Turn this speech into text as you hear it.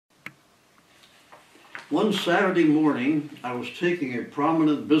One Saturday morning, I was taking a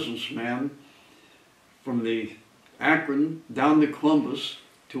prominent businessman from the Akron down to Columbus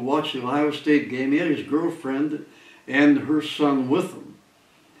to watch the Ohio State game. He had his girlfriend and her son with him.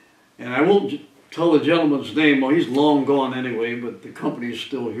 And I won't tell the gentleman's name, well, he's long gone anyway, but the company is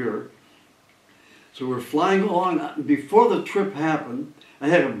still here. So we're flying along. Before the trip happened, I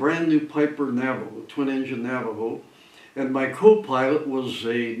had a brand new Piper Navajo, twin-engine Navajo, and my co-pilot was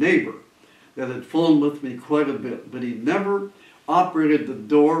a neighbor that had flown with me quite a bit, but he never operated the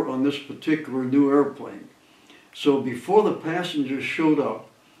door on this particular new airplane. So before the passengers showed up,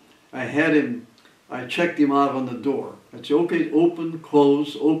 I checked him out on the door. I'd say, okay, open,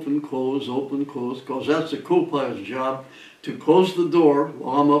 close, open, close, open, close, because that's the co-pilot's job, to close the door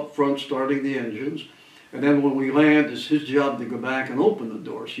while I'm up front starting the engines. And then when we land, it's his job to go back and open the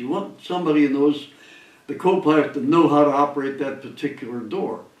door. So you want somebody who knows, the co-pilot, to know how to operate that particular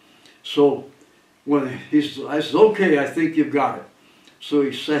door. So when I said, okay, I think you've got it. So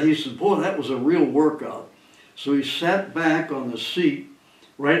he said, boy, that was a real workout. So he sat back on the seat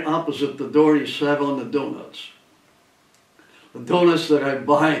right opposite the door. He sat on the donuts. The donuts that I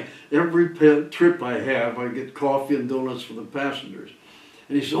buy every trip I have. I get coffee and donuts for the passengers.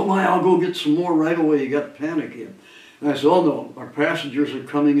 And he said, oh my, I'll go get some more right away. He got panicking. And I said, oh no, our passengers are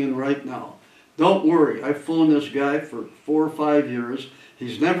coming in right now. Don't worry, I've flown this guy for 4 or 5 years.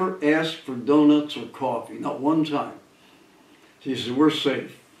 He's never asked for donuts or coffee, not one time. He said, we're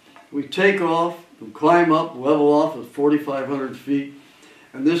safe. We take off, we climb up, level off at 4,500 feet,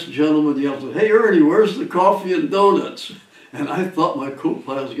 and this gentleman yells, hey Ernie, where's the coffee and donuts? And I thought my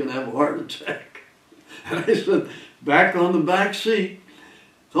co-pilot was going to have a heart attack. And I said, back on the back seat.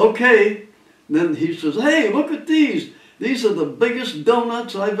 Okay. And then he says, hey, look at these. These are the biggest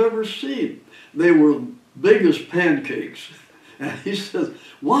donuts I've ever seen. They were big as pancakes. And he says,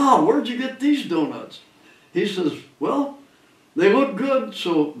 wow, where'd you get these donuts? He says, well, they look good,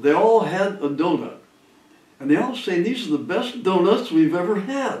 so they all had a donut. And they all say, these are the best donuts we've ever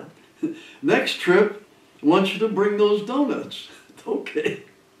had. Next trip, I want you to bring those donuts. Okay.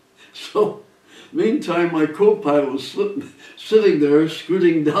 So, meantime, my co-pilot was sitting there,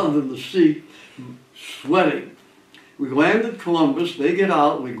 scooting down in the seat, sweating. We land at Columbus, they get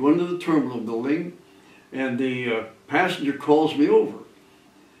out, we go into the terminal building, and the passenger calls me over.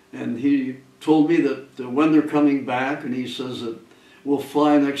 And he told me that when they're coming back, and he says that we'll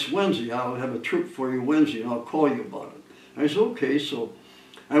fly next Wednesday. I'll have a trip for you Wednesday, and I'll call you about it. I said, okay. So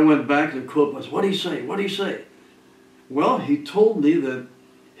I went back to the co-pilot. I said, what did he say? What did he say? Well, he told me that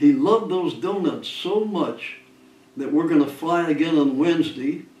he loved those donuts so much that we're going to fly again on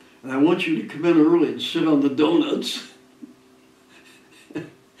Wednesday, and I want you to come in early and sit on the donuts.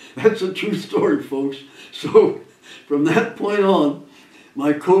 That's a true story, folks. So from that point on,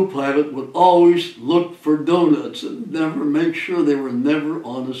 my co-pilot would always look for donuts and never make sure they were never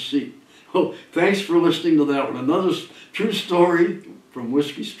on a seat. Oh, thanks for listening to that one. Another true story from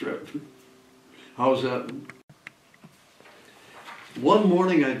Whiskey Strip. How's that? One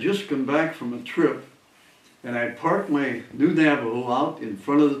morning I just come back from a trip, and I parked my new Navajo out in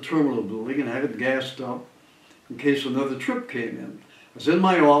front of the terminal building and had it gassed up in case another trip came in. I was in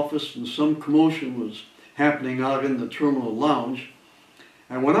my office and some commotion was happening out in the terminal lounge.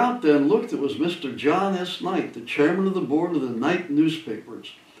 I went out there and looked. It was Mr. John S. Knight, the chairman of the board of the Knight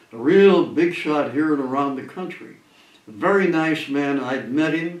newspapers, a real big shot here and around the country. A very nice man. I'd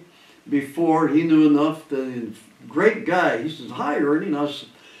met him before. He knew enough. Great guy. He says, hi, Ernie. And I was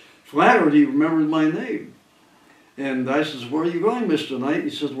flattered he remembered my name. And I says, where are you going, Mr. Knight? He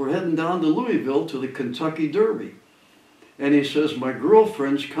says, we're heading down to Louisville to the Kentucky Derby. And he says, my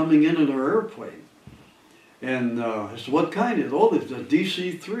girlfriend's coming in her airplane. And I said, what kind is it? Oh, it's a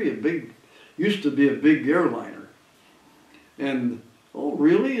DC-3, used to be a big airliner. And, oh,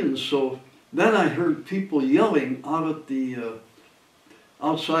 really? And so then I heard people yelling out at the,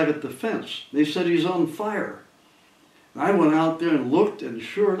 outside at the fence. They said he's on fire. And I went out there and looked, and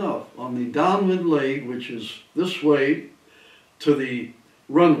sure enough, on the downwind leg, which is this way to the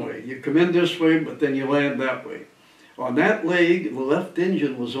runway. You come in this way, but then you land that way. On that leg, the left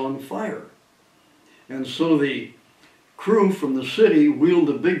engine was on fire. And so the crew from the city wheeled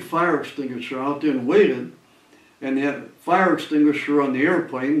a big fire extinguisher out there and waited, and they had a fire extinguisher on the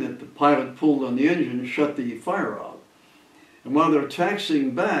airplane that the pilot pulled on the engine and shut the fire out. And while they're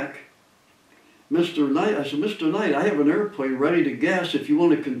taxiing back, Mr. Knight, I said, Mr. Knight, I have an airplane ready to gas if you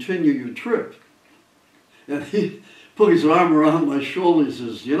want to continue your trip. And he put his arm around my shoulder and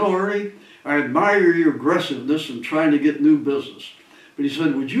says, you know, Ernie, I admire your aggressiveness in trying to get new business. But he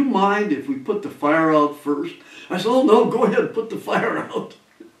said, would you mind if we put the fire out first? I said, oh no, go ahead, put the fire out.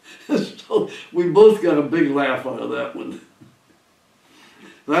 So So we both got a big laugh out of that one.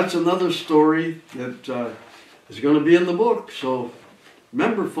 That's another story that is going to be in the book. So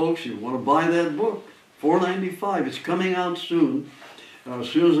remember, folks, you want to buy that book. $4.95. It's coming out soon. As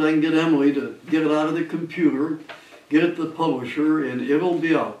soon as I can get Emily to get it out of the computer, get it to the publisher, and it'll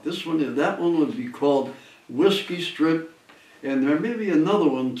be out. That one would be called Whiskey Strip, and there may be another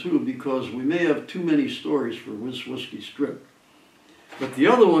one too, because we may have too many stories for Whiskey Strip. But the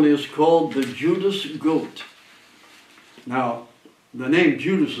other one is called the Judus Goat. Now, the name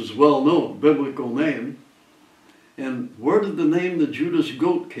Judas is well known, biblical name. And where did the name the Judus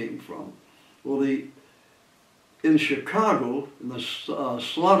Goat came from? Well, in Chicago, in the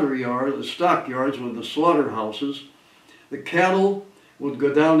slaughter the stockyards with the slaughterhouses, the cattle would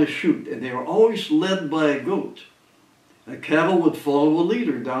go down the chute, and they were always led by a goat. The cattle would follow a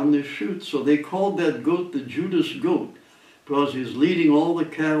leader down the chute, so they called that goat the Judus Goat, because he's leading all the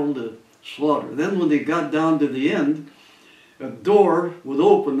cattle to slaughter. Then when they got down to the end, a door would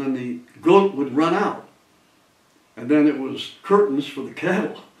open and the goat would run out. And then it was curtains for the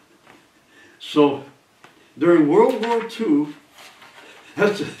cattle. So during World War II,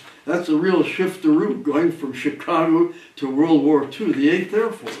 that's a real shift of route, going from Chicago to World War II, the 8th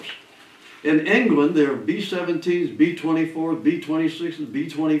Air Force. In England, there are B-17s, B-24s, B-26s,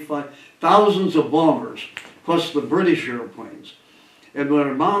 B-25, thousands of bombers, plus the British airplanes. And when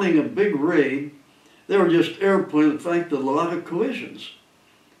they're mounting a big raid, they were just airplanes. In fact, a lot of collisions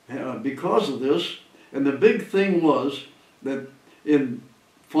because of this. And the big thing was that in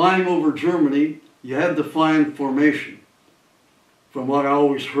flying over Germany, you had to fly in formation, from what I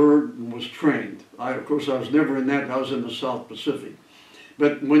always heard and was trained. Of course, I was never in that. I was in the South Pacific.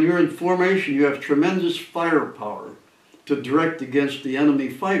 But when you're in formation, you have tremendous firepower to direct against the enemy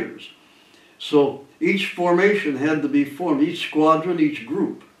fighters. So each formation had to be formed, each squadron, each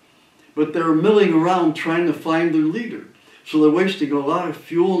group. But they were milling around trying to find their leader. So they're wasting a lot of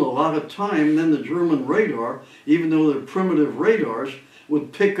fuel and a lot of time. Then the German radar, even though they're primitive radars,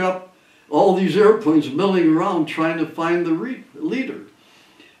 would pick up all these airplanes milling around trying to find the leader.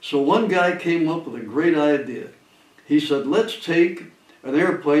 So one guy came up with a great idea. He said, let's take an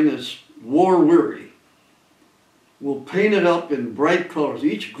airplane that's war-weary. We'll paint it up in bright colors.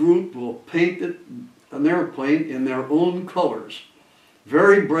 Each group will paint an airplane in their own colors,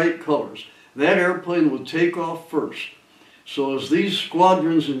 very bright colors. That airplane would take off first. So as these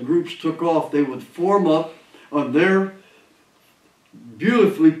squadrons and groups took off, they would form up on their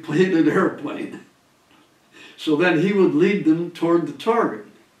beautifully painted airplane. So then he would lead them toward the target.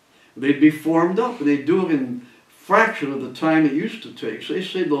 They'd be formed up, and they'd do it in a fraction of the time it used to take. So they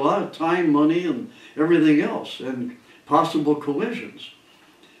saved a lot of time, money, and everything else, and possible collisions.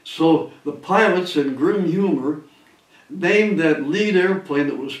 So the pilots, in grim humor, named that lead airplane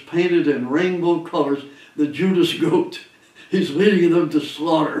that was painted in rainbow colors the Judus Goat. He's leading them to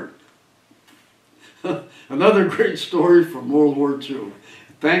slaughter. Another great story from World War II.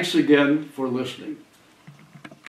 Thanks again for listening.